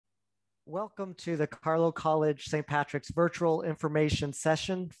Welcome to the Carlow College St. Patrick's virtual information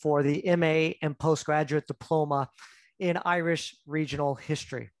session for the MA and Postgraduate Diploma in Irish Regional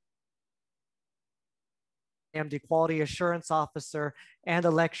History. I am the Quality Assurance Officer and a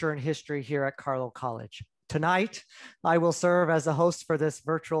lecturer in history here at Carlow College. Tonight, I will serve as a host for this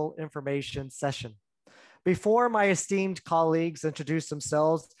virtual information session. Before my esteemed colleagues introduce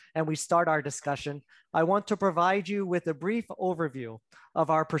themselves and we start our discussion, I want to provide you with a brief overview of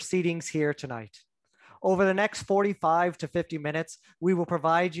our proceedings here tonight. Over the next 45 to 50 minutes, we will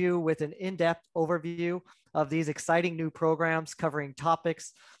provide you with an in-depth overview of these exciting new programs covering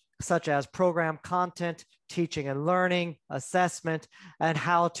topics such as program content, teaching and learning, assessment, and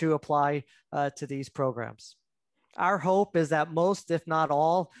how to apply to these programs. Our hope is that most, if not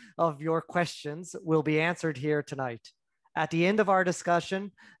all, of your questions will be answered here tonight. At the end of our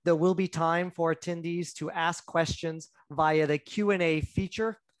discussion, there will be time for attendees to ask questions via the Q&A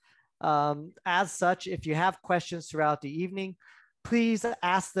feature. As such, if you have questions throughout the evening, please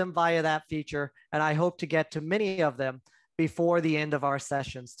ask them via that feature, and I hope to get to many of them before the end of our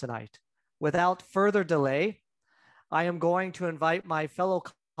sessions tonight. Without further delay, I am going to invite my fellow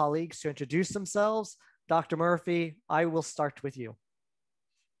colleagues to introduce themselves. Dr. Murphy, I will start with you.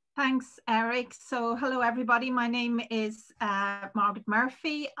 Thanks, Eric. So hello, everybody. My name is Margaret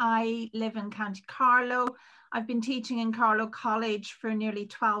Murphy. I live in County Carlow. I've been teaching in Carlow College for nearly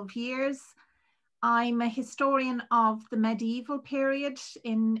 12 years. I'm a historian of the medieval period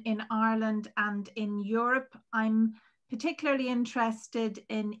in Ireland and in Europe. I'm particularly interested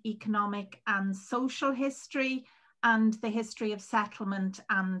in economic and social history and the history of settlement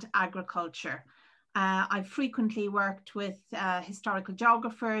and agriculture. I've frequently worked with historical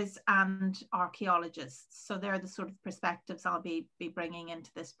geographers and archaeologists. So they're the sort of perspectives I'll be bringing into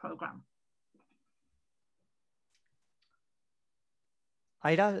this program.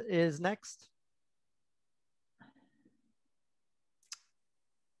 Ida is next.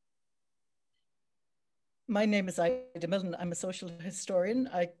 My name is Ida Milne. I'm a social historian.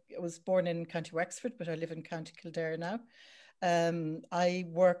 I was born in County Wexford, but I live in County Kildare now. I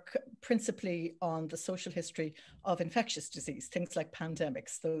work principally on the social history of infectious disease, things like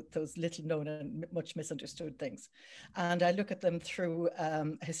pandemics, those little known and much misunderstood things. And I look at them through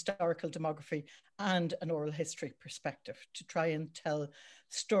historical demography and an oral history perspective to try and tell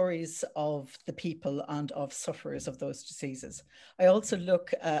stories of the people and of sufferers of those diseases. I also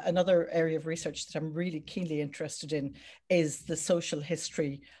look, another area of research that I'm really keenly interested in is the social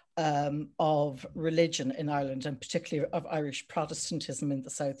history of religion in Ireland, and particularly of Irish Protestantism in the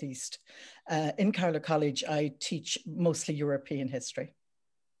Southeast. In Carlow College, I teach mostly European history.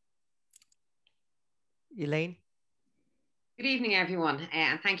 Elaine? Good evening, everyone,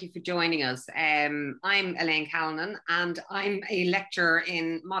 and thank you for joining us. I'm Elaine Callinan, and I'm a lecturer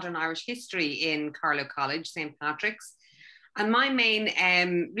in modern Irish history in Carlow College, St. Patrick's. And my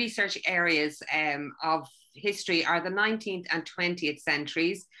main research areas of history are the 19th and 20th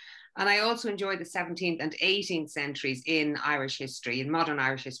centuries. And I also enjoy the 17th and 18th centuries in Irish history, in modern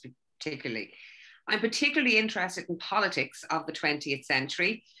Irish history particularly. I'm particularly interested in politics of the 20th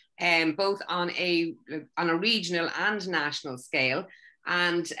century, both on a regional and national scale,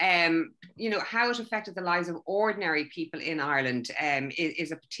 and you know, how it affected the lives of ordinary people in Ireland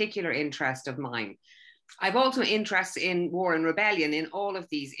is a particular interest of mine. I've also interest in war and rebellion in all of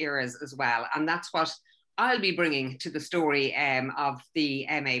these eras as well, and that's what I'll be bringing to the story of the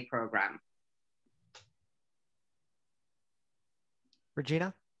MA program.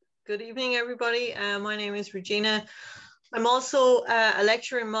 Regina? Good evening, everybody. My name is Regina. I'm also a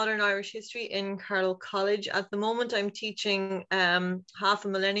lecturer in modern Irish history in Carlow College. At the moment, I'm teaching half a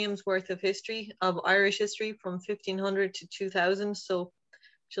millennium's worth of history, of Irish history from 1500 to 2000. So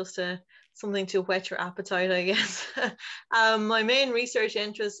just something to whet your appetite, I guess. My main research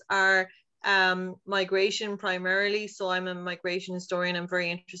interests are migration primarily. So I'm a migration historian. I'm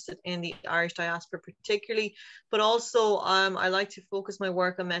very interested in the Irish diaspora particularly, but also I like to focus my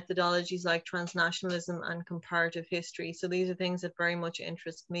work on methodologies like transnationalism and comparative history. So these are things that very much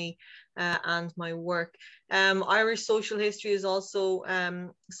interest me and my work. Irish social history is also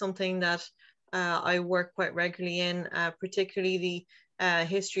something that I work quite regularly in, particularly the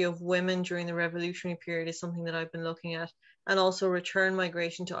history of women during the revolutionary period is something that I've been looking at, and also return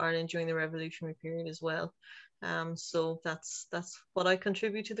migration to Ireland during the revolutionary period as well. So that's what I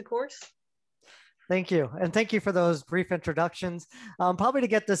contribute to the course. Thank you. And thank you for those brief introductions. Probably to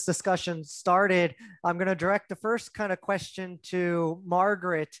get this discussion started, I'm going to direct the first kind of question to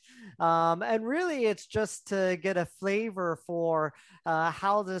Margaret. And really, it's just to get a flavor for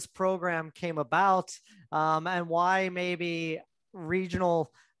how this program came about and why maybe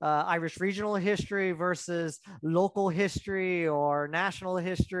regional Irish regional history versus local history or national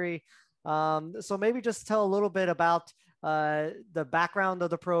history. So maybe just tell a little bit about the background of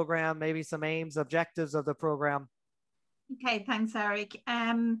the program, maybe some aims, objectives of the program. Okay, thanks, Eric.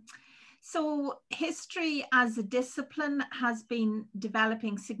 So history as a discipline has been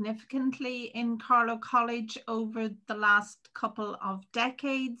developing significantly in Carlow College over the last couple of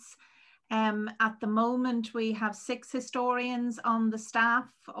decades. At the moment, we have 6 historians on the staff,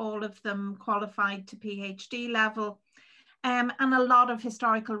 all of them qualified to PhD level, and a lot of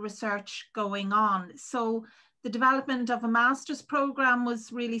historical research going on. So the development of a master's program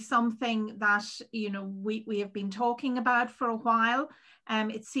was really something that, you know, we have been talking about for a while.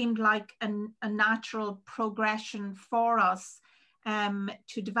 It seemed like a natural progression for us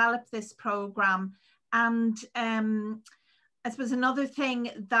to develop this program. And I suppose another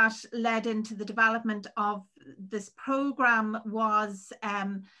thing that led into the development of this program was,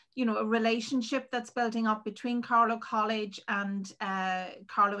 you know, a relationship that's building up between Carlow College and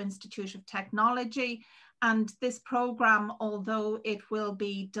Carlow Institute of Technology. And this program, although it will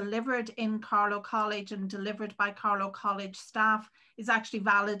be delivered in Carlow College and delivered by Carlow College staff, is actually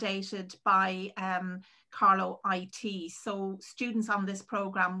validated by Carlow IT. So students on this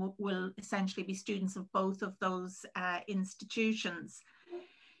program will essentially be students of both of those institutions.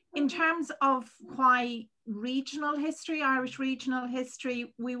 In terms of why regional history, Irish regional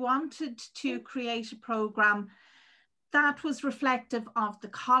history, we wanted to create a program that was reflective of the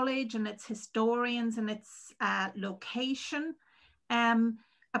college and its historians and its location,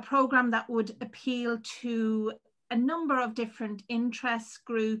 a program that would appeal to a number of different interest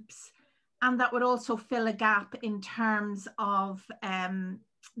groups, and that would also fill a gap in terms of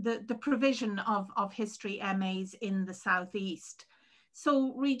the provision of history MAs in the Southeast.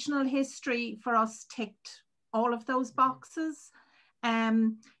 So regional history for us ticked all of those boxes.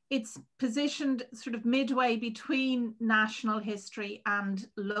 It's positioned sort of midway between national history and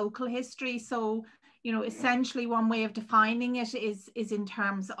local history. So, you know, essentially one way of defining it is in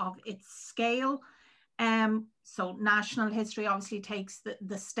terms of its scale. So national history obviously takes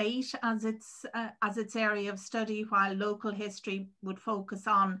the state as its area of study, while local history would focus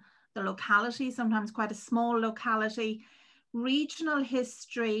on the locality, sometimes quite a small locality. Regional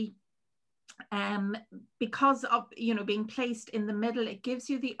history, because of, you know, being placed in the middle, it gives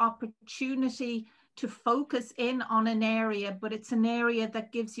you the opportunity to focus in on an area, but it's an area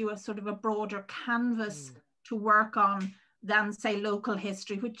that gives you a sort of a broader canvas to work on than, say, local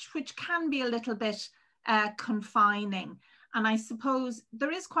history, which can be a little bit confining. And I suppose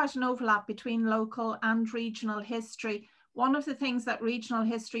there is quite an overlap between local and regional history. One of the things that regional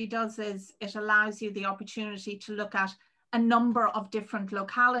history does is it allows you the opportunity to look at a number of different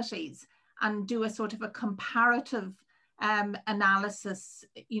localities and do a sort of a comparative analysis,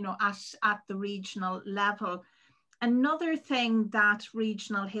 you know, at the regional level. Another thing that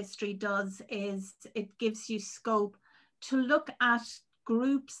regional history does is it gives you scope to look at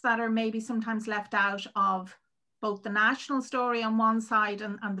groups that are maybe sometimes left out of both the national story on one side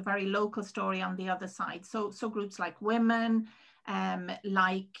and the very local story on the other side. So groups like women,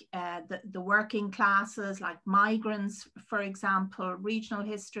 like the working classes, like migrants, for example. Regional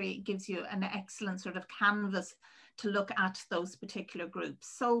history gives you an excellent sort of canvas to look at those particular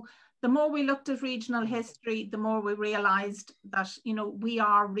groups. So the more we looked at regional history, the more we realized that, you know, we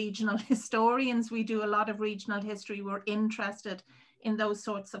are regional historians. We do a lot of regional history. We're interested in those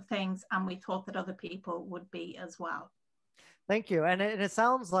sorts of things, and we thought that other people would be as well. Thank you. And it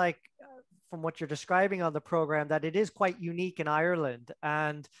sounds like, from what you're describing on the program, that it is quite unique in Ireland.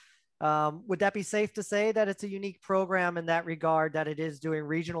 And would that be safe to say that it's a unique program in that regard, that it is doing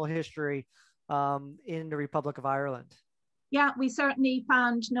regional history in the Republic of Ireland? Yeah, we certainly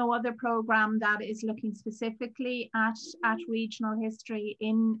found no other program that is looking specifically at regional history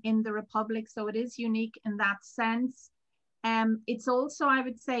in the Republic. So it is unique in that sense. It's also, I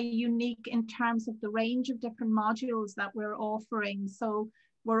would say, unique in terms of the range of different modules that we're offering. So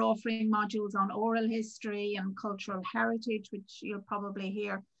we're offering modules on oral history and cultural heritage, which you'll probably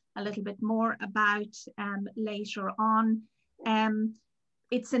hear a little bit more about later on.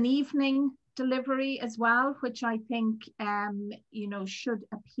 It's an evening delivery as well, which I think, you know, should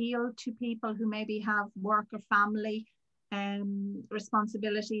appeal to people who maybe have work or family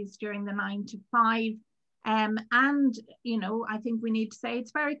responsibilities during the 9 to 5. And, you know, I think we need to say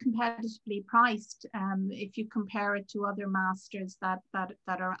it's very competitively priced if you compare it to other masters that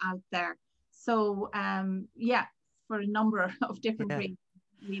are out there. So, yeah, for a number of different reasons,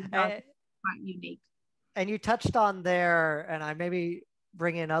 we've got quite unique. And you touched on there, and I maybe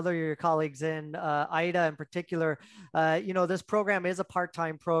bring in other of your colleagues in, Ida in particular, this program is a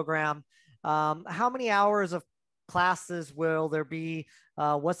part-time program. How many hours of classes will there be?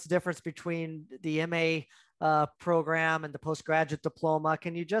 What's the difference between the MA program and the postgraduate diploma?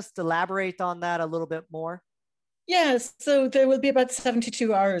 Can you just elaborate on that a little bit more? Yes, so there will be about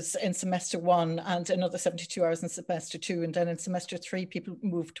 72 hours in semester 1 and another 72 hours in semester 2. And then in semester 3, people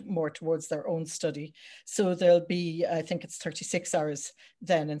moved more towards their own study. So there'll be, I think it's 36 hours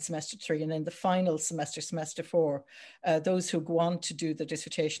then in semester 3. And in the final semester, semester 4, those who go on to do the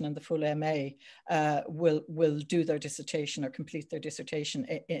dissertation and the full MA will do their dissertation or complete their dissertation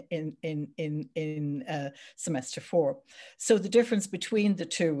in semester 4. So the difference between the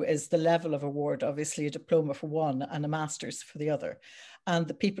two is the level of award, obviously a diploma for one and a master's for the other. And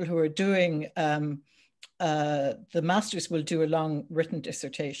the people who are doing the master's will do a long written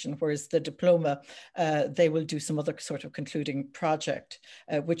dissertation, whereas the diploma, they will do some other sort of concluding project,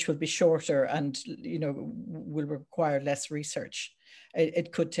 which will be shorter and, will require less research.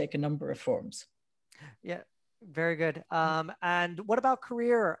 It could take a number of forms. Yeah, very good. And what about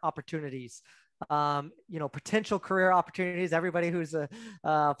career opportunities? Potential career opportunities. Everybody who's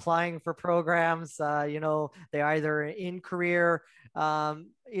applying for programs, they're either in career.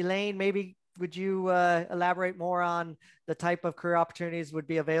 Elaine, maybe would you elaborate more on the type of career opportunities would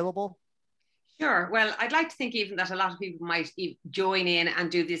be available? Sure. Well, I'd like to think even that a lot of people might join in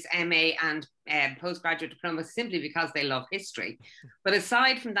and do this MA and postgraduate diploma simply because they love history. But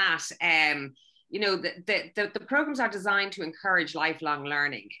aside from that, the programs are designed to encourage lifelong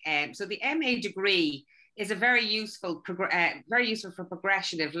learning. So the MA degree is very useful for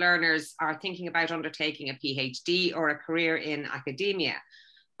progression if learners are thinking about undertaking a PhD or a career in academia.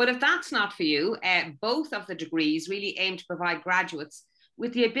 But if that's not for you, both of the degrees really aim to provide graduates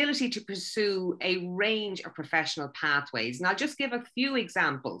with the ability to pursue a range of professional pathways. And I'll just give a few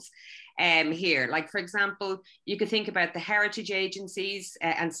examples here. Like, for example, you could think about the heritage agencies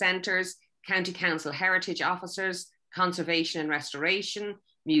and centres, county council heritage officers, conservation and restoration,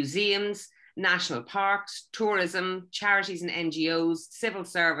 museums, national parks, tourism, charities and NGOs, civil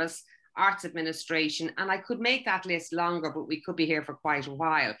service, arts administration, and I could make that list longer, but we could be here for quite a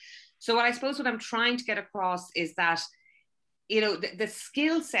while. So I suppose what I'm trying to get across is that, the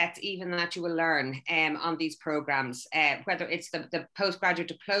skill sets even that you will learn on these programs, whether it's the postgraduate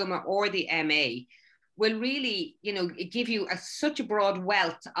diploma or the MA, will really, give you such a broad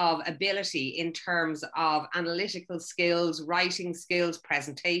wealth of ability in terms of analytical skills, writing skills,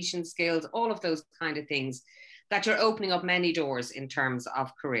 presentation skills, all of those kind of things, that you're opening up many doors in terms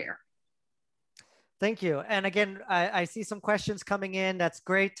of career. Thank you. And again, I see some questions coming in. That's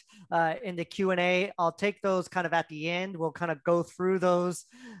great in the Q&A. I'll take those kind of at the end. We'll kind of go through those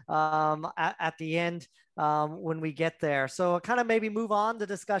at the end when we get there. So I'll kind of maybe move on the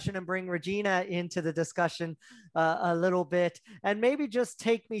discussion and bring Regina into the discussion a little bit, and maybe just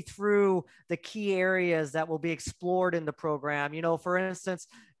take me through the key areas that will be explored in the program. For instance,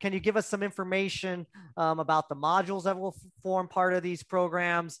 can you give us some information about the modules that will form part of these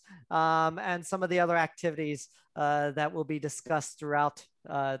programs and some of the other activities that will be discussed throughout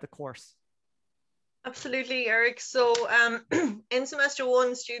the course? Absolutely, Eric. So in semester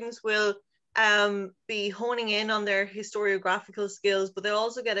 1, students will be honing in on their historiographical skills, but they'll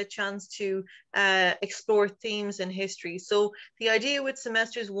also get a chance to explore themes in history. So the idea with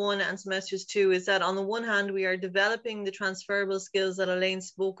semesters 1 and semesters 2 is that on the one hand, we are developing the transferable skills that Elaine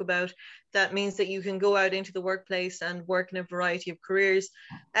spoke about. That means that you can go out into the workplace and work in a variety of careers.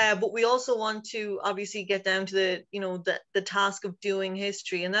 But we also want to obviously get down to the task of doing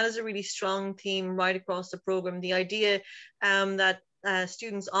history. And that is a really strong theme right across the program. The idea that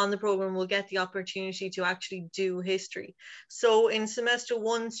students on the program will get the opportunity to actually do history. So in semester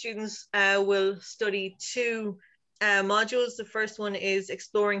 1, students will study 2 modules. The first one is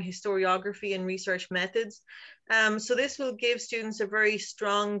exploring historiography and research methods. So this will give students a very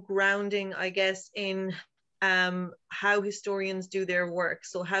strong grounding, I guess, in how historians do their work.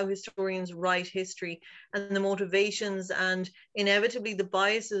 So how historians write history and the motivations and inevitably the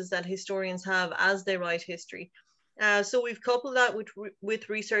biases that historians have as they write history. So we've coupled that with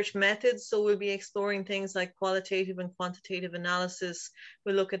research methods. So we'll be exploring things like qualitative and quantitative analysis.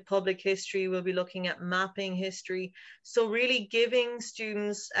 We'll look at public history. We'll be looking at mapping history. So really giving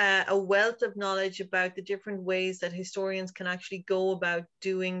students a wealth of knowledge about the different ways that historians can actually go about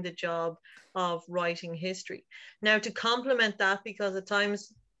doing the job of writing history. Now, to complement that, because at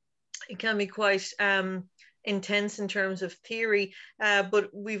times it can be quite intense in terms of theory, but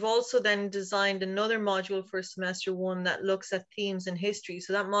we've also then designed another module for semester 1 that looks at themes in history.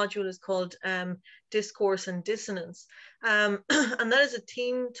 So that module is called discourse and dissonance. And that is a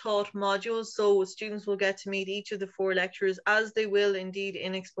team-taught module, so students will get to meet each of the 4 lecturers, as they will indeed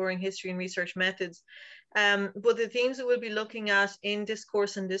in exploring history and research methods. But the themes that we'll be looking at in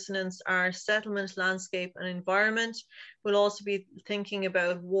discourse and dissonance are settlement, landscape, and environment. We'll also be thinking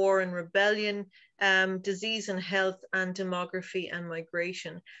about war and rebellion, disease and health, and demography and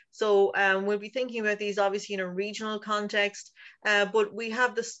migration. So we'll be thinking about these obviously in a regional context, but we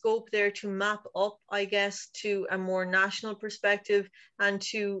have the scope there to map up, I guess, to a more national perspective and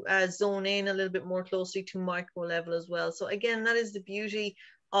to zone in a little bit more closely to micro level as well. So again, that is the beauty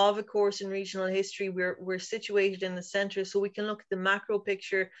of a course in regional history. We're situated in the center, so we can look at the macro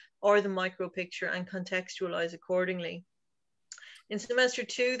picture or the micro picture and contextualize accordingly. In semester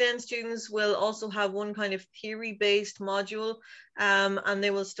 2, then students will also have one kind of theory-based module, and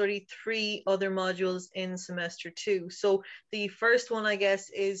they will study 3 other modules in semester 2. So the first one, I guess,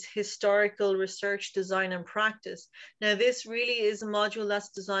 is historical research, design, and practice. Now, this really is a module that's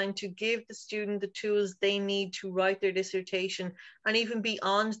designed to give the student the tools they need to write their dissertation, and even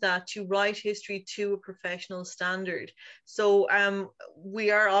beyond that, to write history to a professional standard. So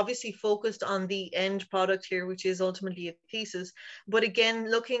we are obviously focused on the end product here, which is ultimately a thesis. But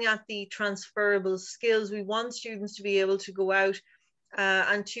again, looking at the transferable skills, we want students to be able to go out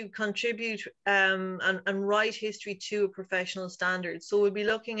and to contribute and write history to a professional standard. So we'll be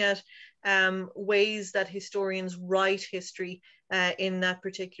looking at ways that historians write history in that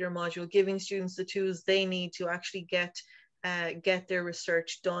particular module, giving students the tools they need to actually get their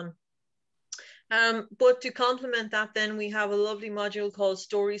research done. But to complement that, then we have a lovely module called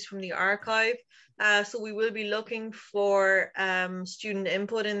Stories from the Archive. So we will be looking for student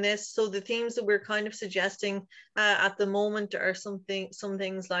input in this. So the themes that we're kind of suggesting at the moment are some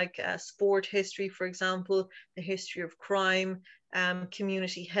things like sport history, for example, the history of crime,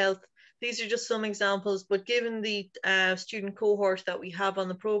 community health. These are just some examples, but given the student cohort that we have on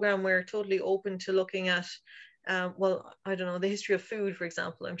the program, we're totally open to looking at well, I don't know, the history of food, for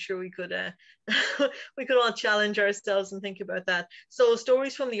example. I'm sure we could we could all challenge ourselves and think about that. So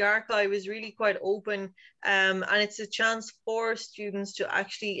Stories from the Archive is really quite open, and it's a chance for students to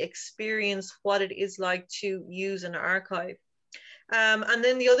actually experience what it is like to use an archive. And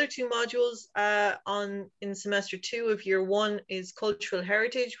then the other 2 modules in semester 2 of year 1 is cultural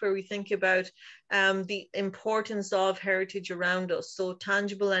heritage, where we think about the importance of heritage around us. So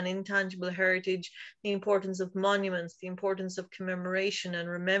tangible and intangible heritage, the importance of monuments, the importance of commemoration and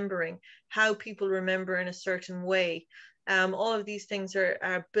remembering, how people remember in a certain way. All of these things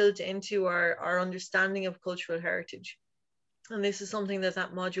are built into our understanding of cultural heritage. And this is something that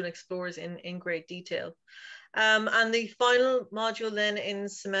module explores in great detail. And the final module then in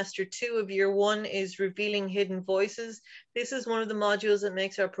semester 2 of year 1 is Revealing Hidden Voices. This is one of the modules that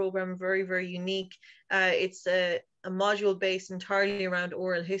makes our program very, very unique. It's a module based entirely around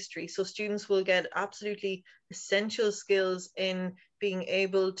oral history. So students will get absolutely essential skills in being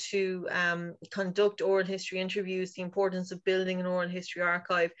able to conduct oral history interviews, the importance of building an oral history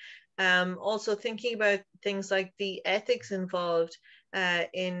archive, also thinking about things like the ethics involved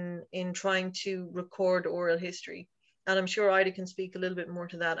in trying to record oral history. And I'm sure Ida can speak a little bit more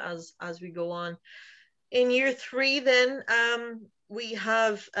to that as we go on. In year 3 then, we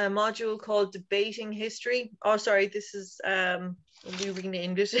have a module called Debating History. Oh, sorry, this is, we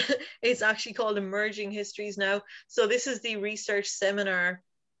renamed it. It's actually called Emerging Histories now. So this is the research seminar.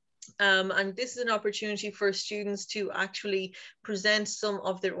 And this is an opportunity for students to actually present some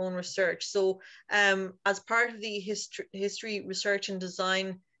of their own research. So as part of the history, research and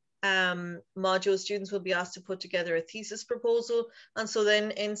design module, students will be asked to put together a thesis proposal. And so then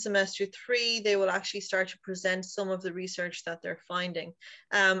in semester 3, they will actually start to present some of the research that they're finding.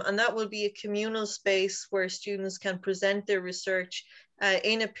 And that will be a communal space where students can present their research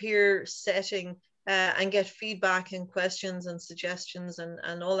in a peer setting, and get feedback and questions and suggestions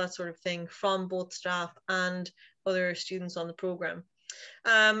and all that sort of thing from both staff and other students on the program.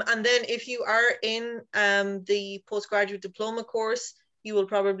 And then if you are in the postgraduate diploma course, you will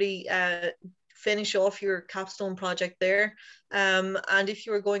probably finish off your capstone project there. And if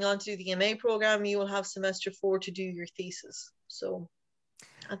you are going on to do the MA program, you will have semester 4 to do your thesis. So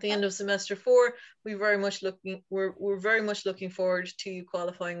at the end of semester 4, we're very much looking forward to you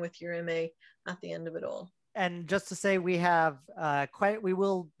qualifying with your MA at the end of it all. And just to say, we have we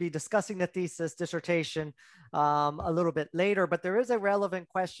will be discussing the thesis dissertation a little bit later, but there is a relevant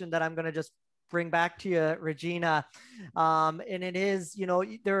question that I'm going to just bring back to you, Regina. And it is,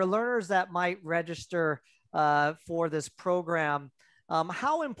 there are learners that might register for this program.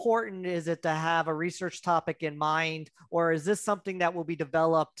 How important is it to have a research topic in mind, or is this something that will be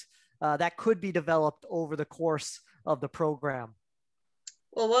developed that could be developed over the course of the program?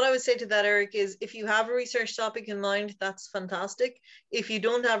 Well, what I would say to that, Eric, is if you have a research topic in mind, that's fantastic. If you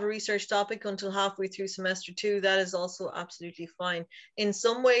don't have a research topic until halfway through semester 2, that is also absolutely fine. In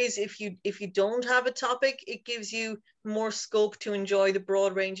some ways, if you don't have a topic, it gives you more scope to enjoy the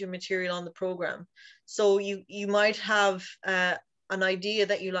broad range of material on the program. So you might have an idea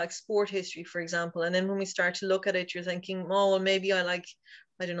that you like sport history, for example, and then when we start to look at it, you're thinking, oh, well, maybe I like,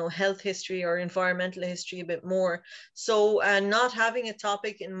 I don't know, health history or environmental history a bit more. So not having a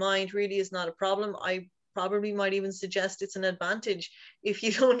topic in mind really is not a problem. I probably might even suggest it's an advantage if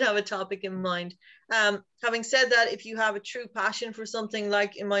you don't have a topic in mind. Having said that, if you have a true passion for something,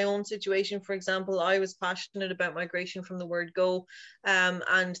 like in my own situation, for example, I was passionate about migration from the word go,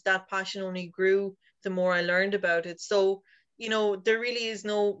 and that passion only grew the more I learned about it. So, you know, there really is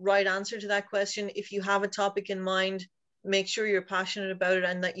no right answer to that question. If you have a topic in mind, make sure you're passionate about it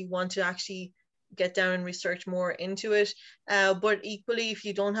and that you want to actually get down and research more into it. But equally, if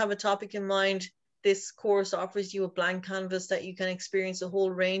you don't have a topic in mind, this course offers you a blank canvas that you can experience a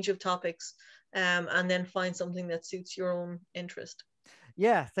whole range of topics, and then find something that suits your own interest.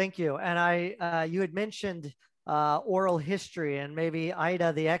 Yeah, thank you. And you had mentioned oral history, and maybe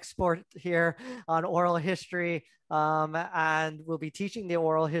Ida, the expert here on oral history, and we'll be teaching the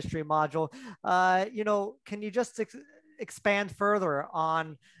oral history module. You know, can you just expand further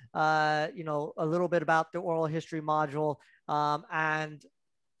on, you know, a little bit about the oral history module, and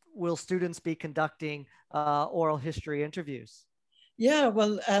will students be conducting oral history interviews? Yeah,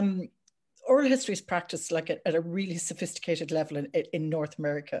 well, oral history is practiced like at a really sophisticated level in North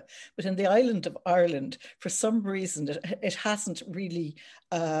America, but in the island of Ireland, for some reason, it hasn't really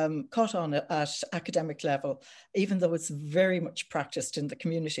caught on at academic level, even though it's very much practiced in the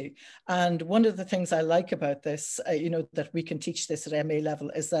community. And one of the things I like about this, you know, that we can teach this at MA level,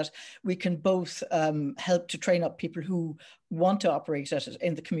 is that we can both help to train up people who want to operate at it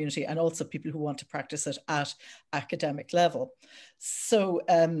in the community, and also people who want to practice it at academic level. So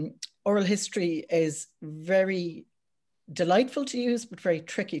oral history is very delightful to use, but very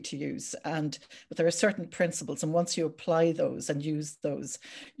tricky to use. But there are certain principles, and once you apply those and use those,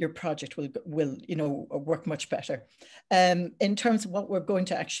 your project will you know, work much better. In terms of what we're going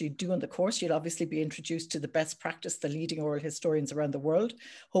to actually do in the course, you'll obviously be introduced to the best practice, the leading oral historians around the world.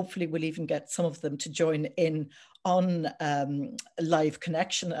 Hopefully we'll even get some of them to join in on live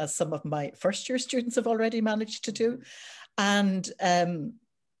connection, as some of my first year students have already managed to do. And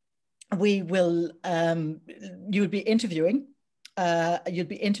we will, you'll be interviewing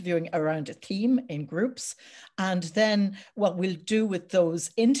around a theme in groups. And then what we'll do with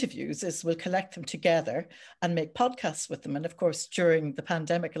those interviews is we'll collect them together and make podcasts with them. And of course, during the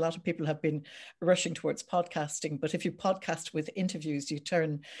pandemic, a lot of people have been rushing towards podcasting, but if you podcast with interviews, you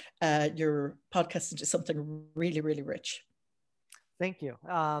turn your podcast into something really, really rich. Thank you.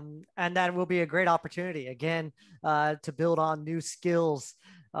 And that will be a great opportunity, again, to build on new skills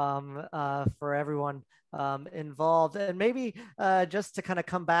for everyone involved. And maybe just to kind of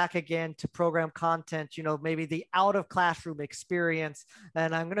come back again to program content, you know, maybe the out of classroom experience.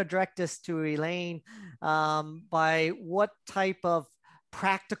 And I'm going to direct this to Elaine, by what type of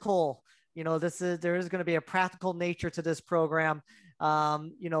practical, you know, there is going to be a practical nature to this program,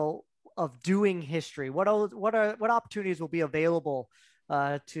 you know, of doing history. What opportunities will be available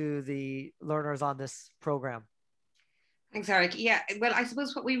to the learners on this program? Thanks, Eric. Yeah, well, I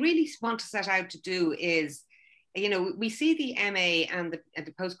suppose what we really want to set out to do is, you know, we see the MA and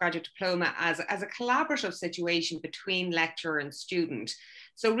the postgraduate diploma as a collaborative situation between lecturer and student.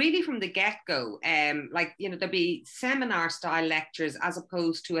 So really from the get-go, like, you know, there'll be seminar style lectures as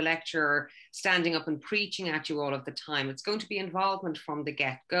opposed to a lecturer standing up and preaching at you all of the time. It's going to be involvement from the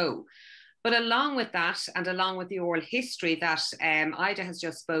get-go. But along with that, and along with the oral history that Ida has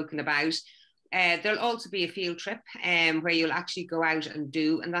just spoken about, there'll also be a field trip where you'll actually go out and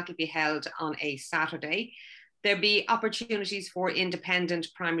do, and that'll be held on a Saturday. There'll be opportunities for independent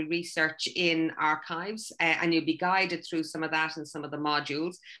primary research in archives, and you'll be guided through some of that and some of the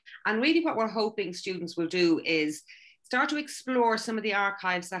modules. And really what we're hoping students will do is start to explore some of the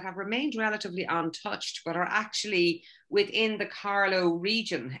archives that have remained relatively untouched, but are actually within the Carlow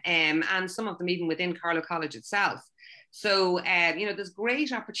region, and some of them even within Carlow College itself. So, you know, there's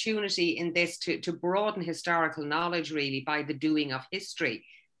great opportunity in this to broaden historical knowledge really by the doing of history.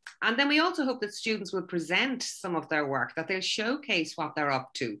 And then we also hope that students will present some of their work, that they'll showcase what they're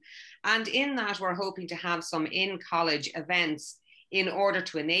up to. And in that, we're hoping to have some in-college events in order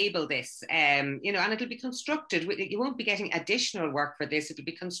to enable this, you know, and it'll be constructed, you won't be getting additional work for this, it'll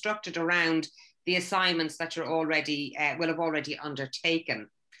be constructed around the assignments that you're already, will have already undertaken.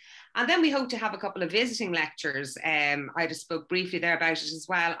 And then we hope to have a couple of visiting lectures. I just spoke briefly there about it as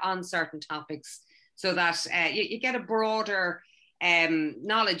well, on certain topics, so that you get a broader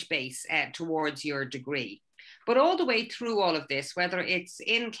knowledge base towards your degree. But all the way through all of this, whether it's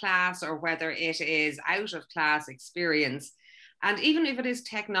in class or whether it is out of class experience, and even if it is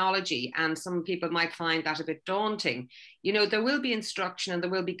technology, and some people might find that a bit daunting, you know, there will be instruction and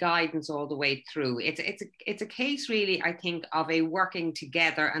there will be guidance all the way through. It's a case really, I think, of a working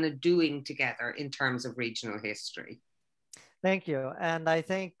together and a doing together in terms of regional history. Thank you. And I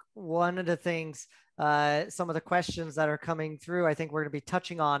think one of the things, some of the questions that are coming through, I think we're going to be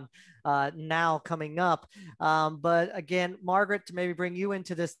touching on now coming up. But again, Margaret, to maybe bring you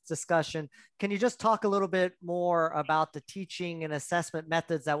into this discussion, can you just talk a little bit more about the teaching and assessment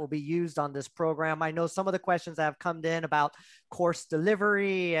methods that will be used on this program? I know some of the questions that have come in about course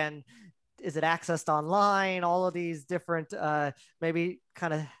delivery and is it accessed online, all of these different, maybe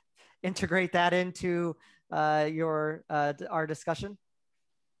kind of integrate that into our discussion.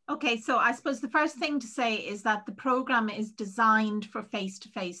 Okay, so I suppose the first thing to say is that the program is designed for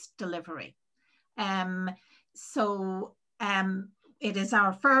face-to-face delivery. It is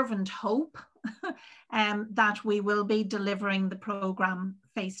our fervent hope that we will be delivering the program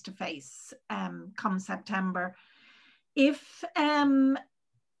face-to-face come September. If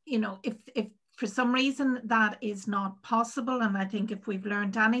for some reason that is not possible, and I think if we've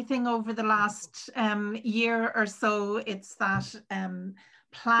learned anything over the last year or so, it's that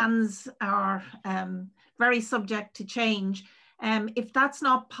plans are very subject to change. If that's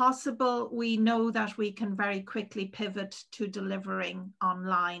not possible, we know that we can very quickly pivot to delivering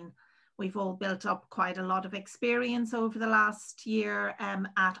online. We've all built up quite a lot of experience over the last year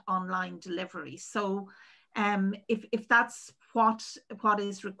at online delivery. So if that's what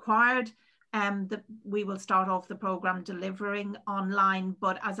is required, we will start off the program delivering online.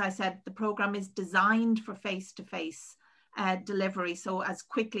 But as I said, the program is designed for face-to-face delivery. So as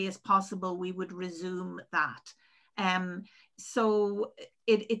quickly as possible, we would resume that. So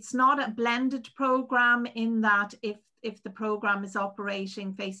it's not a blended program in that if the program is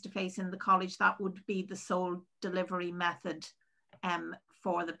operating face-to-face in the college, that would be the sole delivery method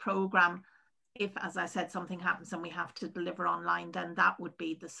for the program. If, as I said, something happens and we have to deliver online, then that would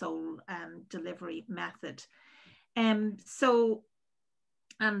be the sole delivery method. And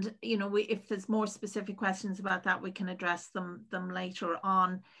you know, if there's more specific questions about that, we can address them later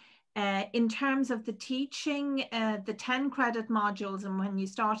on. In terms of the teaching, the 10 credit modules, and when you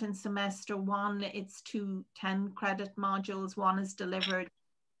start in semester 1, it's 2 10-credit modules. One is delivered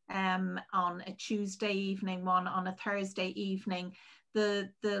on a Tuesday evening, one on a Thursday evening.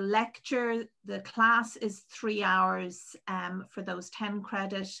 The class is 3 hours for those 10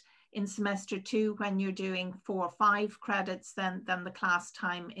 credit. In semester 2, when you're doing 4 or 5 credits, then the class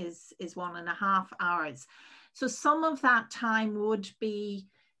time is 1.5 hours. So some of that time would be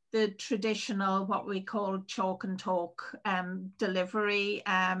the traditional, what we call chalk and talk delivery,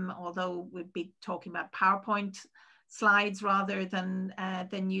 although we'd be talking about PowerPoint slides rather than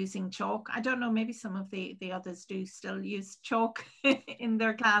using chalk. I don't know, maybe some of the others do still use chalk in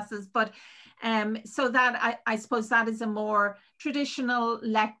their classes, but so that I suppose that is a more traditional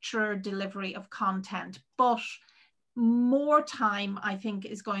lecture delivery of content. But more time, I think,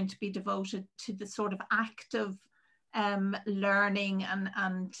 is going to be devoted to the sort of active learning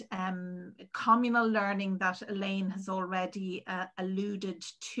and communal learning that Elaine has already alluded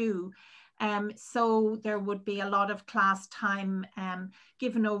to. So there would be a lot of class time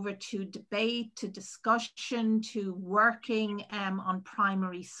given over to debate, to discussion, to working on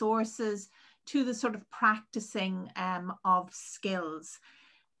primary sources, to the sort of practicing of skills.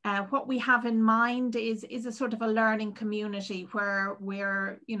 What we have in mind is a sort of a learning community where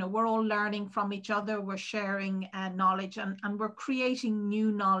we're all learning from each other, we're sharing knowledge, and we're creating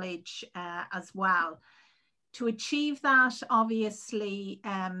new knowledge as well. To achieve that, obviously,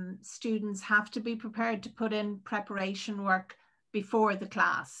 students have to be prepared to put in preparation work before the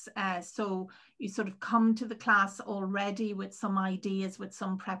class. So you sort of come to the class already with some ideas, with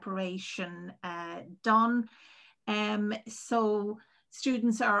some preparation done. So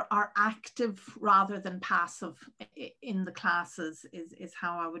students are active rather than passive in the classes is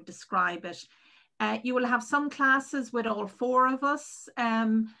how I would describe it. You will have some classes with all 4 of us,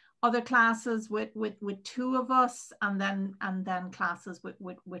 other classes with 2 of us, and then classes with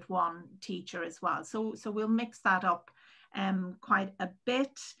 1 teacher as well. So we'll mix that up quite a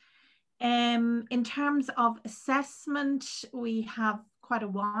bit. In terms of assessment, we have quite a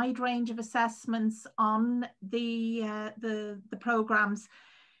wide range of assessments on the programs.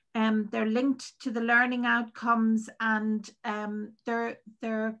 They're linked to the learning outcomes, and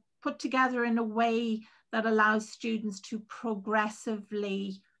they're put together in a way that allows students to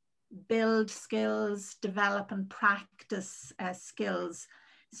progressively build skills, develop and practice skills,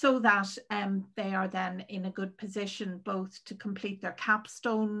 so that they are then in a good position both to complete their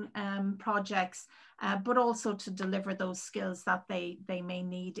capstone projects, but also to deliver those skills that they may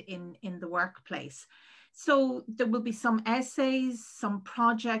need in the workplace. So there will be some essays, some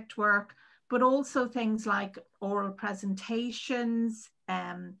project work, but also things like oral presentations,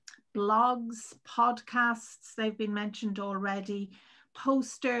 blogs, podcasts, they've been mentioned already,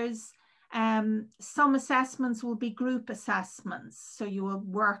 posters. Some assessments will be group assessments. So you will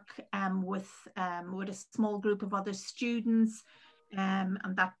work with a small group of other students, and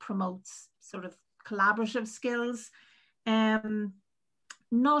that promotes sort of collaborative skills.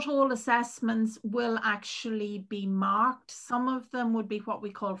 Not all assessments will actually be marked. Some of them would be what we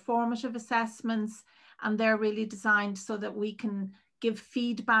call formative assessments, and they're really designed so that we can give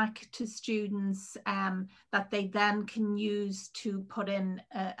feedback to students that they then can use to put in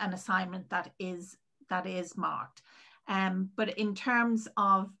an assignment that is marked. But in terms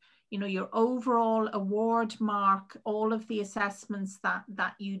of, you know, your overall award mark, all of the assessments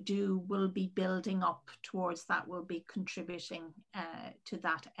that you do will be building up towards that, will be contributing to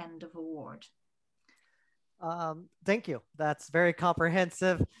that end of award. Thank you. That's very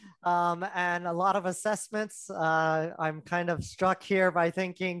comprehensive, and a lot of assessments. I'm kind of struck here by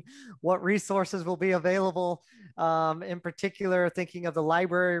thinking what resources will be available, in particular thinking of the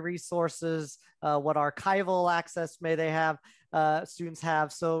library resources, what archival access may they have, students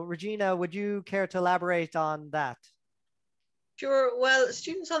have. So Regina, would you care to elaborate on that? Sure. Well,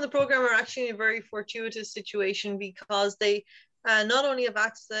 students on the program are actually in a very fortuitous situation because they not only have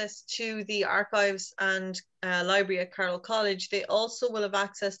access to the archives and library at Carlow College, they also will have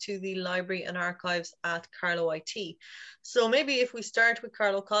access to the library and archives at Carlow IT. So maybe if we start with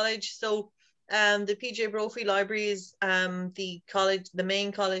Carlow College, so the PJ Brophy Library is the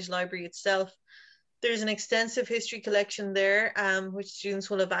main college library itself. There's an extensive history collection there, which students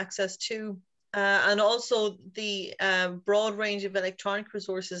will have access to. And also the broad range of electronic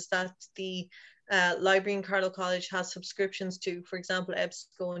resources that the library in Carlow College has subscriptions to, for example,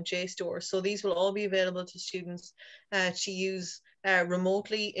 EBSCO and JSTOR. So these will all be available to students to use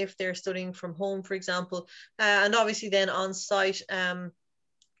remotely if they're studying from home, for example. And obviously then on site,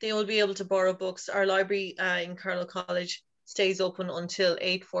 they will be able to borrow books. Our library in Carlow College stays open until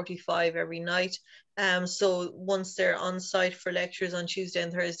 8:45 every night. So once they're on site for lectures on Tuesday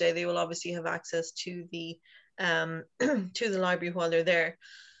and Thursday, they will obviously have access to the to the library while they're there.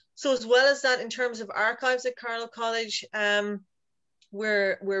 So as well as that, in terms of archives at Carlow College,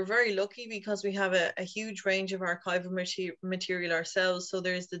 we're very lucky because we have a huge range of archival material ourselves. So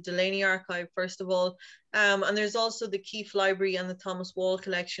there's the Delaney archive, first of all, and there's also the Keefe Library and the Thomas Wall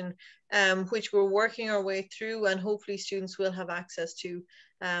collection, which we're working our way through, and hopefully students will have access to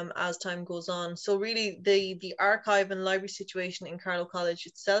as time goes on. So really the archive and library situation in Carlow College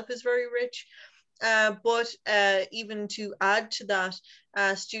itself is very rich. But even to add to that,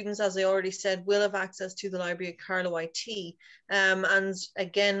 students, as I already said, will have access to the library at Carlow IT. And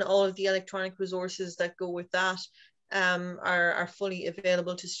again, all of the electronic resources that go with that are fully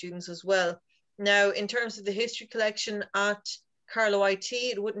available to students as well. Now, in terms of the history collection at Carlow IT,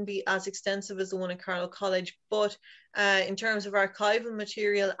 it wouldn't be as extensive as the one at Carlow College, but in terms of archival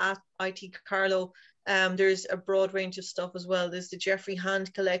material at IT Carlow, there's a broad range of stuff as well. There's the Geoffrey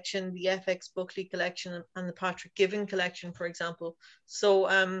Hand collection, the FX Buckley collection, and the Patrick Given collection, for example. So,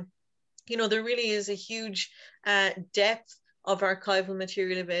 you know, there really is a huge depth of archival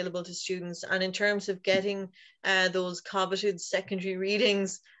material available to students. And in terms of getting those coveted secondary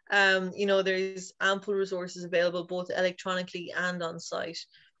readings, you know, there's ample resources available both electronically and on site.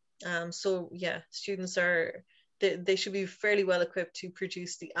 So yeah, students they should be fairly well equipped to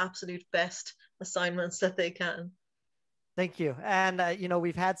produce the absolute best assignments that they can. Thank you. And, you know,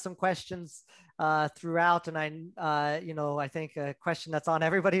 we've had some questions throughout, and you know, I think a question that's on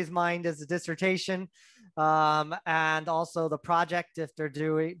everybody's mind is the dissertation, and also the project if they're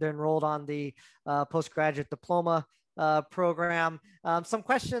enrolled on the postgraduate diploma program. Some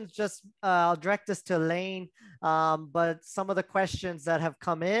questions, just I'll direct this to Elaine, but some of the questions that have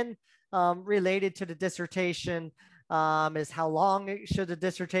come in related to the dissertation is how long should the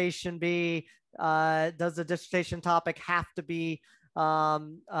dissertation be? Does the dissertation topic have to be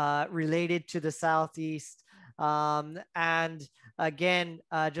related to the Southeast? And again,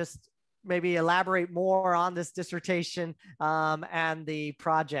 just maybe elaborate more on this dissertation and the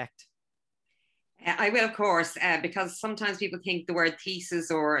project. I will, of course, because sometimes people think the word thesis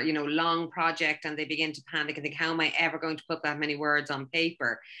or, you know, long project, and they begin to panic and think, how am I ever going to put that many words on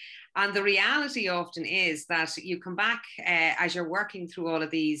paper? And the reality often is that you come back as you're working through all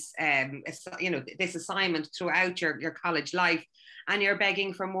of these, this assignment throughout your college life, and you're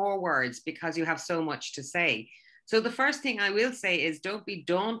begging for more words because you have so much to say. So the first thing I will say is don't be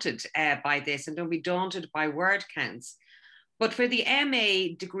daunted by this, and don't be daunted by word counts. But for the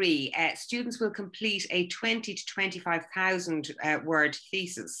MA degree, students will complete a 20 to 25,000 word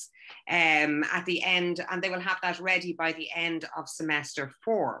thesis at the end, and they will have that ready by the end of semester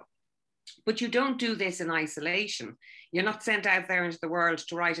 4. But you don't do this in isolation. You're not sent out there into the world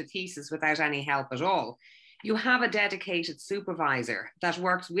to write a thesis without any help at all. You have a dedicated supervisor that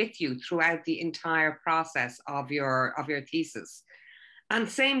works with you throughout the entire process of your thesis. And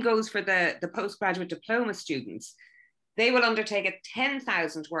same goes for the postgraduate diploma students. They will undertake a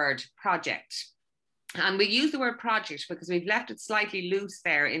 10,000 word project. And we use the word project because we've left it slightly loose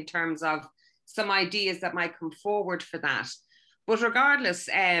there in terms of some ideas that might come forward for that. But regardless,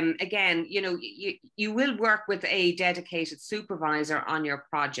 again, you will work with a dedicated supervisor on your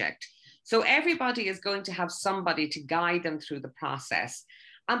project. So everybody is going to have somebody to guide them through the process.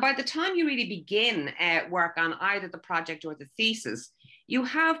 And by the time you really begin work on either the project or the thesis, you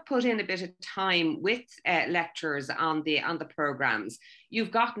have put in a bit of time with lecturers on the programs.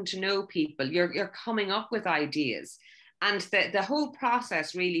 You've gotten to know people. You're coming up with ideas. And the whole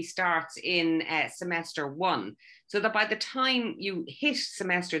process really starts in semester 1. So that by the time you hit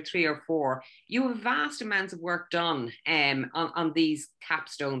semester 3 or 4, you have vast amounts of work done on these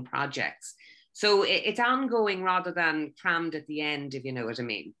capstone projects. So it's ongoing rather than crammed at the end, if you know what I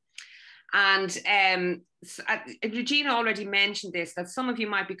mean. And Regina already mentioned this, that some of you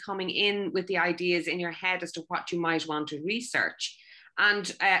might be coming in with the ideas in your head as to what you might want to research.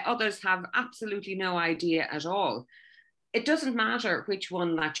 And others have absolutely no idea at all. It doesn't matter which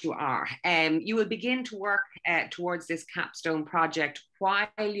one that you are. You will begin to work towards this capstone project while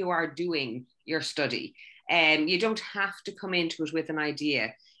you are doing your study. You don't have to come into it with an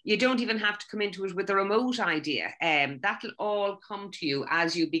idea. You don't even have to come into it with a remote idea. That'll all come to you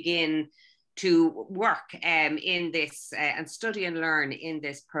as you begin to work in this and study and learn in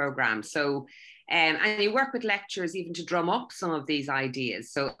this program. So, and you work with lecturers even to drum up some of these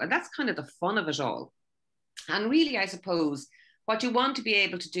ideas. So that's kind of the fun of it all. And really, I suppose, what you want to be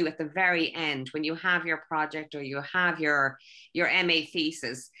able to do at the very end, when you have your project or you have your MA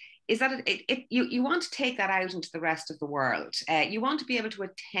thesis, is that you want to take that out into the rest of the world. You want to be able to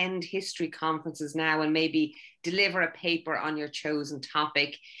attend history conferences now and maybe deliver a paper on your chosen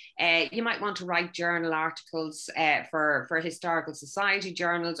topic. You might want to write journal articles for historical society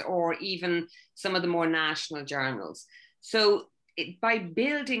journals, or even some of the more national journals. So by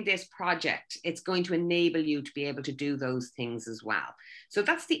building this project, it's going to enable you to be able to do those things as well. So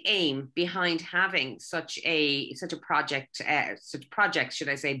that's the aim behind having such a project, such projects, should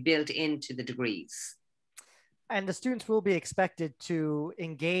I say, built into the degrees. And the students will be expected to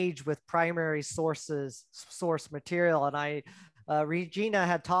engage with primary source material. And Regina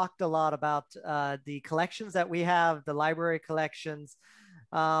had talked a lot about the collections that we have, the library collections.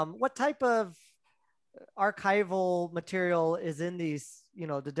 What type of archival material is in these,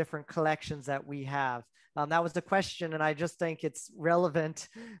 the different collections that we have? That was the question, and I just think it's relevant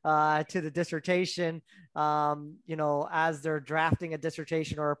to the dissertation. As they're drafting a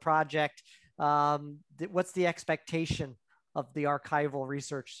dissertation or a project, what's the expectation of the archival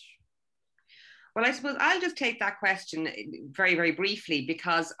research? Well, I suppose I'll just take that question very, very briefly,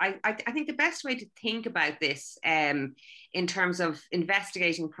 because I think the best way to think about this in terms of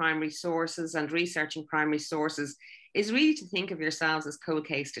investigating primary sources and researching primary sources is really to think of yourselves as cold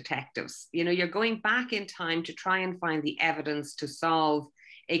case detectives. You're going back in time to try and find the evidence to solve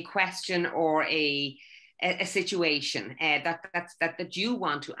a question or a situation that you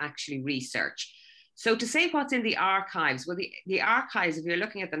want to actually research. So to say what's in the archives, well, the archives, if you're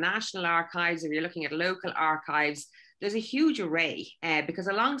looking at the National Archives, if you're looking at local archives, there's a huge array because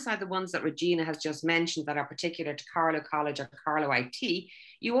alongside the ones that Regina has just mentioned that are particular to Carlow College or Carlow IT,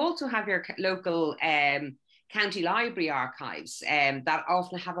 you also have your local county library archives that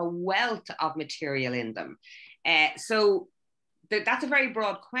often have a wealth of material in them. So that's a very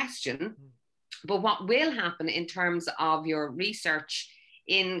broad question, but what will happen in terms of your research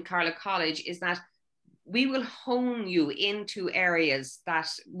in Carlow College is that we will hone you into areas that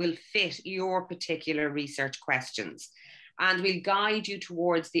will fit your particular research questions, and we'll guide you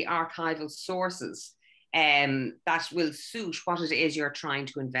towards the archival sources that will suit what it is you're trying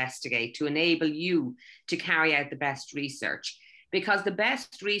to investigate to enable you to carry out the best research. Because the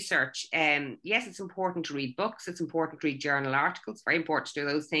best research, yes, it's important to read books, it's important to read journal articles, very important to do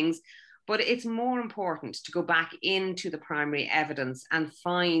those things, But it's more important to go back into the primary evidence and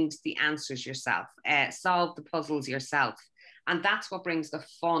find the answers yourself, solve the puzzles yourself. And that's what brings the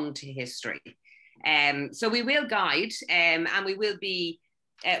fun to history. So we will guide and we will be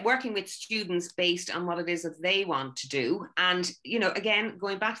working with students based on what it is that they want to do. And, you know, again,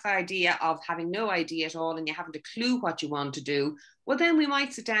 going back to the idea of having no idea at all and you haven't a clue what you want to do, well, then we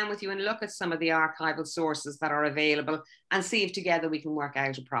might sit down with you and look at some of the archival sources that are available and see if together we can work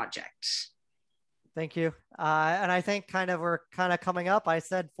out a project. Thank you. And I think we're kind of coming up. I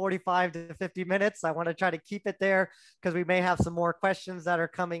said 45 to 50 minutes. I want to try to keep it there because we may have some more questions that are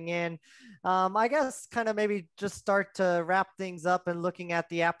coming in. I guess kind of maybe just start to wrap things up and looking at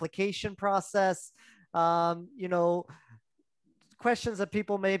the application process. You know, questions that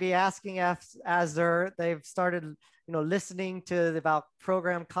people may be asking as they've started, you know, listening to about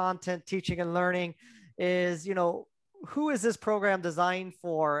program content, teaching and learning is, you know, who is this program designed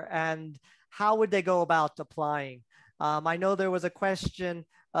for and how would they go about applying? I know there was a question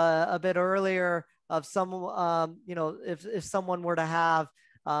a bit earlier of some, you know, if someone were to have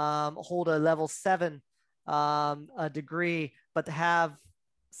hold a level 7 a degree, but have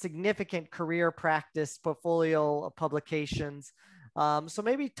significant career practice portfolio of publications. So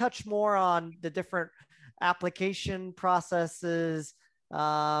maybe touch more on the different application processes.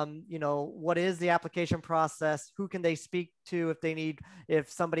 You know, what is the application process? Who can they speak to if they need,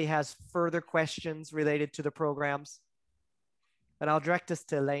 if somebody has further questions related to the programs? And I'll direct this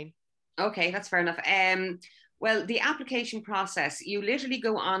to Elaine. Okay, that's fair enough. Well, the application process, you literally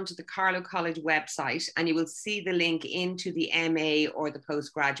go onto the Carlow College website and you will see the link into the MA or the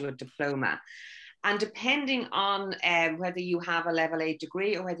postgraduate diploma. And depending on whether you have a level 8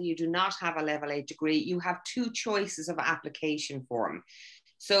 degree or whether you do not have a level 8 degree, you have 2 choices of application form.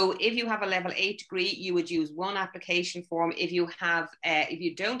 So if you have a level 8 degree, you would use one application form. If you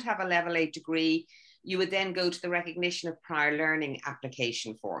don't have a level 8 degree, you would then go to the recognition of prior learning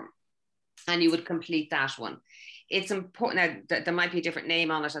application form and you would complete that one. It's important, now there might be a different name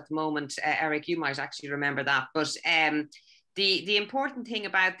on it at the moment. Eric, you might actually remember that, but the important thing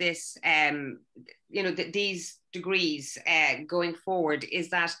about this, you know, these degrees going forward is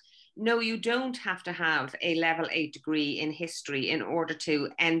that no, you don't have to have a level 8 degree in history in order to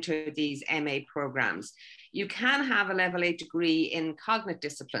enter these MA programs. You can have a level 8 degree in cognitive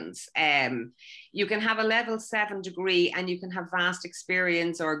disciplines. You can have a level 7 degree and you can have vast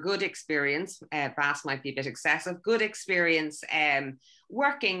experience or good experience, vast might be a bit excessive, good experience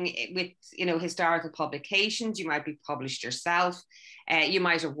working with, you know, historical publications. You might be published yourself. You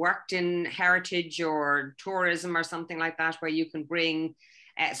might have worked in heritage or tourism or something like that where you can bring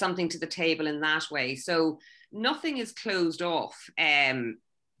something to the table in that way. So nothing is closed off.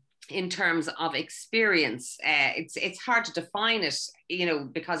 In terms of experience, it's hard to define it, you know,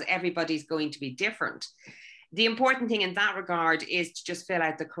 because everybody's going to be different. The important thing in that regard is to just fill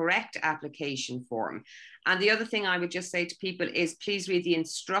out the correct application form. And the other thing I would just say to people is please read the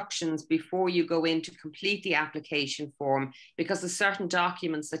instructions before you go in to complete the application form, because there's certain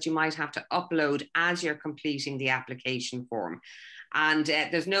documents that you might have to upload as you're completing the application form. And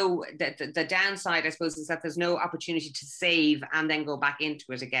there's no, the downside, I suppose, is that there's no opportunity to save and then go back into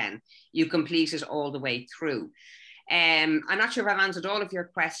it again. You complete it all the way through. I'm not sure if I've answered all of your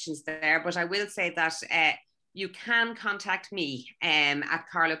questions there, but I will say that you can contact me at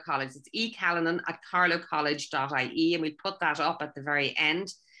Carlow College. It's ecallinan@carlowcollege.ie, and we'll put that up at the very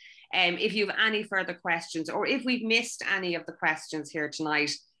end. If you have any further questions, or if we've missed any of the questions here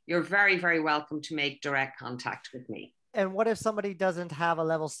tonight, you're very, very welcome to make direct contact with me. And what if somebody doesn't have a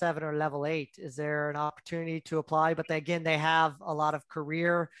level 7 or level 8? Is there an opportunity to apply, but again, they have a lot of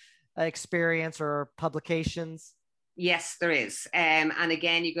career experience or publications? Yes, there is. And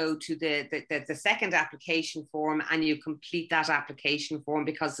again, you go to the second application form and you complete that application form,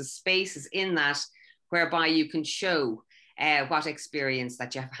 because the space is in that whereby you can show what experience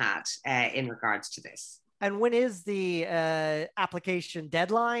that you have had in regards to this. And when is the application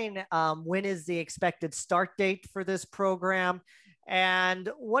deadline? When is the expected start date for this program? And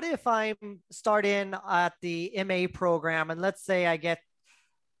what if I'm start in at the MA program and let's say I get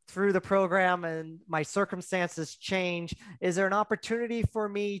through the program and my circumstances change? Is there an opportunity for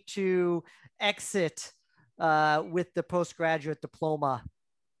me to exit with the postgraduate diploma?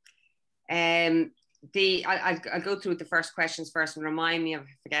 I'll go through the first questions first and remind me if I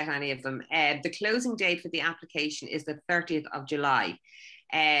forget any of them. The closing date for the application is the 30th of July.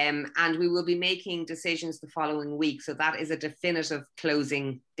 And we will be making decisions the following week. So that is a definitive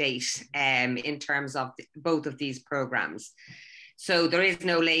closing date in terms of both of these programs. So there is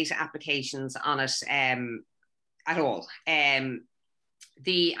no late applications on it at all.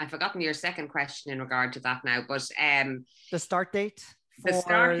 I've forgotten your second question in regard to that now, but the start date. The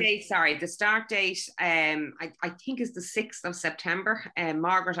start date, I think is the 6th of September.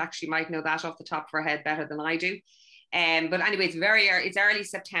 Margaret actually might know that off the top of her head better than I do. But anyway, it's early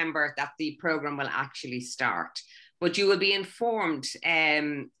September that the program will actually start. But you will be informed,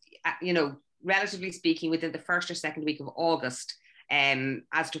 relatively speaking, within the first or second week of August,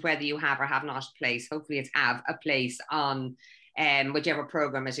 as to whether you have or have not a place. Hopefully it's have a place on whichever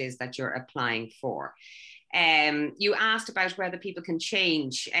program it is that you're applying for. You asked about whether people can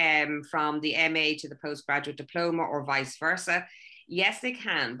change from the MA to the postgraduate diploma or vice versa. Yes, they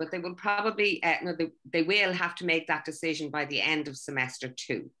can, but they will probably, they will have to make that decision by the end of semester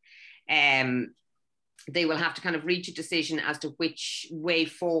 2. They will have to kind of reach a decision as to which way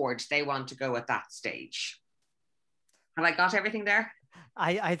forward they want to go at that stage. Have I got everything there?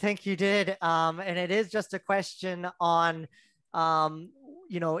 I think you did. And it is just a question on,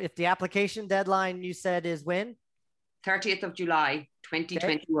 if the application deadline you said is when? 30th of July,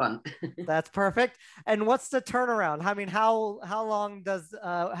 2021. Okay. That's perfect. And what's the turnaround? I mean, how long does,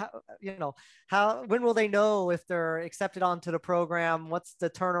 when will they know if they're accepted onto the program? What's the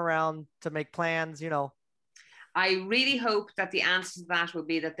turnaround to make plans, I really hope that the answer to that will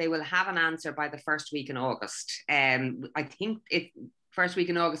be that they will have an answer by the first week in August. I think first week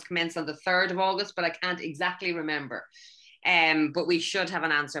in August commenced on the 3rd of August, but I can't exactly remember. But we should have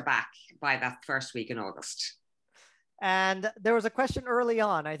an answer back by that first week in August. And there was a question early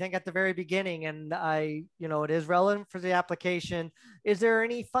on, I think at the very beginning, and it is relevant for the application. Is there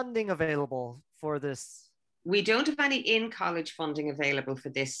any funding available for this? We don't have any in-college funding available for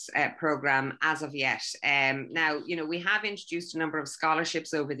this program as of yet. Now, we have introduced a number of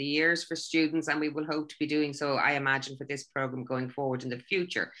scholarships over the years for students, and we will hope to be doing so, I imagine, for this program going forward in the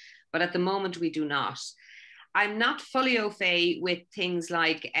future. But at the moment, we do not. I'm not fully au fait with things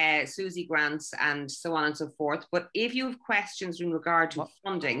like SUSI grants and so on and so forth. But if you have questions in regard to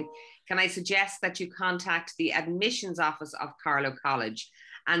funding, can I suggest that you contact the admissions office of Carlow College?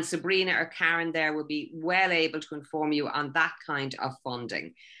 And Sabrina or Karen there will be well able to inform you on that kind of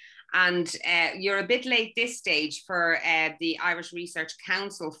funding. And you're a bit late this stage for the Irish Research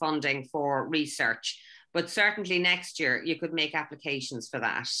Council funding for research, but certainly next year you could make applications for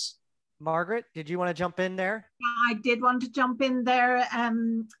that. Margaret, did you want to jump in there? I did want to jump in there,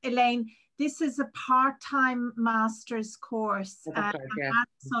 Elaine. This is a part-time master's course, and as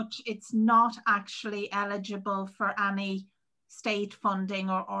such, it's not actually eligible for any state funding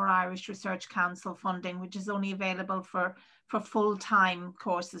or Irish Research Council funding, which is only available for full-time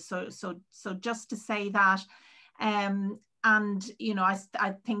courses. So just to say that,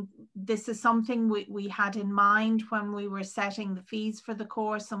 I think this is something we had in mind when we were setting the fees for the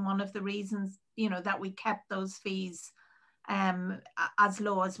course, and one of the reasons, that we kept those fees as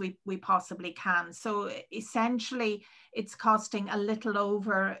low as we possibly can. So essentially, it's costing a little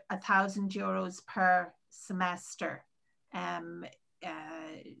over €1,000 per semester to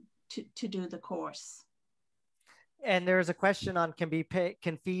do the course. And there's a question on can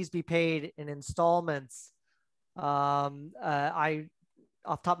fees be paid in installments? Off the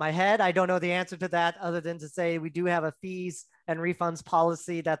top of my head, I don't know the answer to that, other than to say we do have a fees and refunds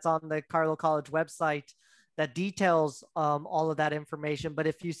policy that's on the Carlow College website that details all of that information. But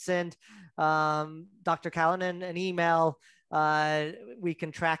if you send Dr. Callinan an email, we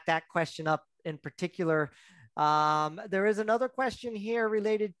can track that question up in particular. There is another question here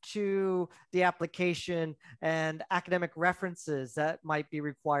related to the application and academic references that might be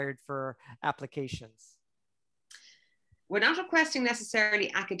required for applications. We're not requesting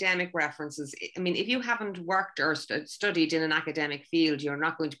necessarily academic references. I mean, if you haven't worked or studied in an academic field, you're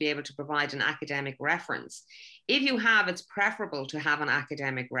not going to be able to provide an academic reference. If you have, it's preferable to have an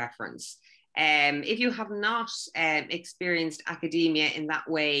academic reference. If you have not experienced academia in that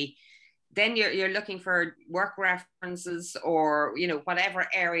way, then you're looking for work references or, whatever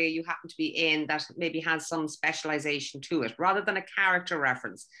area you happen to be in that maybe has some specialization to it, rather than a character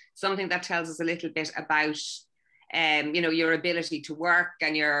reference, something that tells us a little bit about your ability to work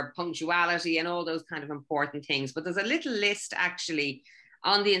and your punctuality and all those kind of important things. But there's a little list actually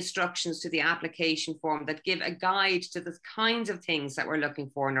on the instructions to the application form that give a guide to the kinds of things that we're looking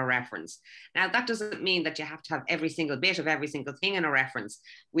for in a reference. Now, that doesn't mean that you have to have every single bit of every single thing in a reference.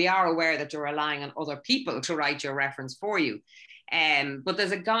 We are aware that you're relying on other people to write your reference for you. But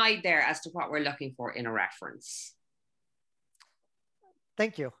there's a guide there as to what we're looking for in a reference.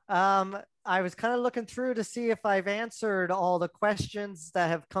 Thank you. I was kind of looking through to see if I've answered all the questions that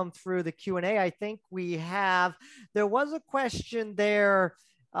have come through the Q&A. I think we have. There was a question there,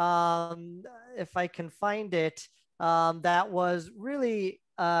 if I can find it, that was really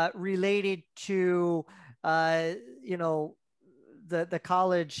related to, you know, the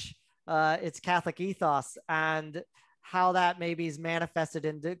college, its Catholic ethos, and how that maybe is manifested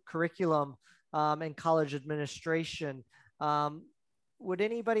in the curriculum and college administration. Would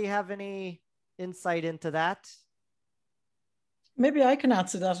anybody have any insight into that? Maybe I can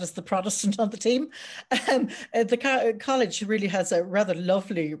answer that as the Protestant on the team. The college really has a rather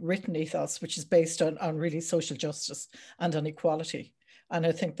lovely written ethos, which is based on really social justice and on equality. And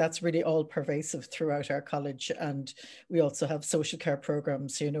I think that's really all pervasive throughout our college. And we also have social care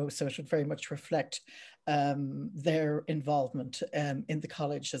programs, you know, so it would very much reflect their involvement in the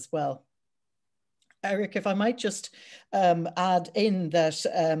college as well. Eric, if I might just add in that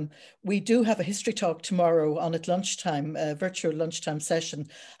we do have a history talk tomorrow on at lunchtime, a virtual lunchtime session,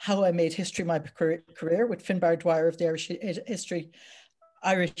 How I Made History My Career with Finbar Dwyer of the Irish History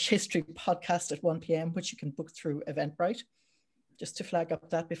podcast at 1 p.m, which you can book through Eventbrite. Just to flag up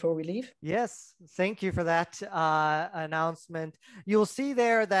that before we leave. Yes, thank you for that announcement. You'll see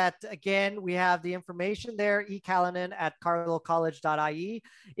there that, again, we have the information there, ecallinan@carlowcollege.ie.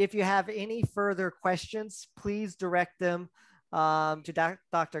 If you have any further questions, please direct them to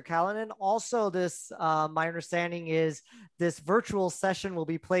Dr. Callinan. Also, this, my understanding is this virtual session will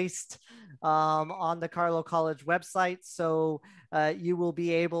be placed on the Carlow College website. So you will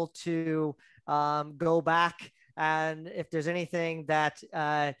be able to go back, and if there's anything that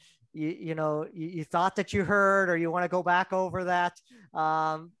you thought that you heard, or you want to go back over that,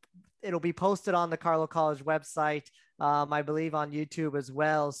 it'll be posted on the Carlow College website, I believe on YouTube as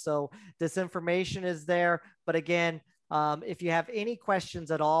well. So this information is there. But again, if you have any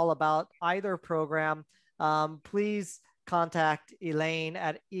questions at all about either program, please contact Elaine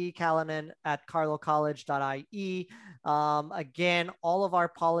at ecallinan@carlowcollege.ie. Again, all of our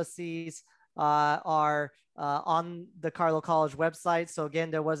policies are on the Carlow College website. So again,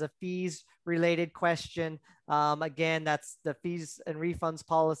 there was a fees related question. Again, that's the fees and refunds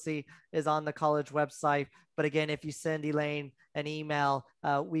policy is on the college website. But again, if you send Elaine an email,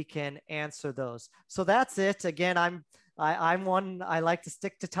 we can answer those. So that's it. Again, I'm one, I like to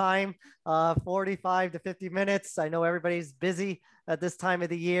stick to time, 45 to 50 minutes. I know everybody's busy at this time of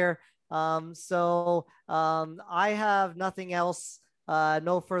the year. So I have nothing else.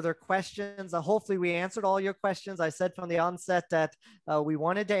 No further questions. Hopefully we answered all your questions. I said from the onset that we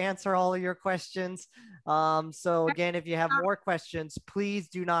wanted to answer all of your questions. So again, if you have more questions, please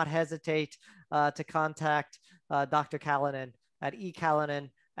do not hesitate to contact Dr. Callinan at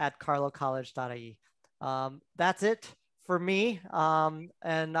ecallinan@carlowcollege.ie. That's it for me.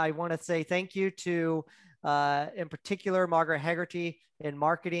 And I want to say thank you to, in particular, Margaret Hegarty in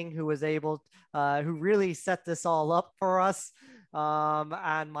marketing, who was able, who really set this all up for us.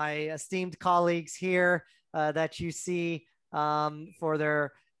 And my esteemed colleagues here that you see for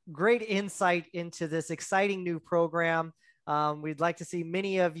their great insight into this exciting new program. We'd like to see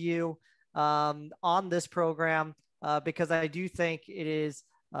many of you on this program because I do think it is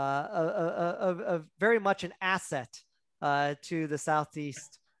a very much an asset to the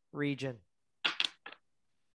Southeast region.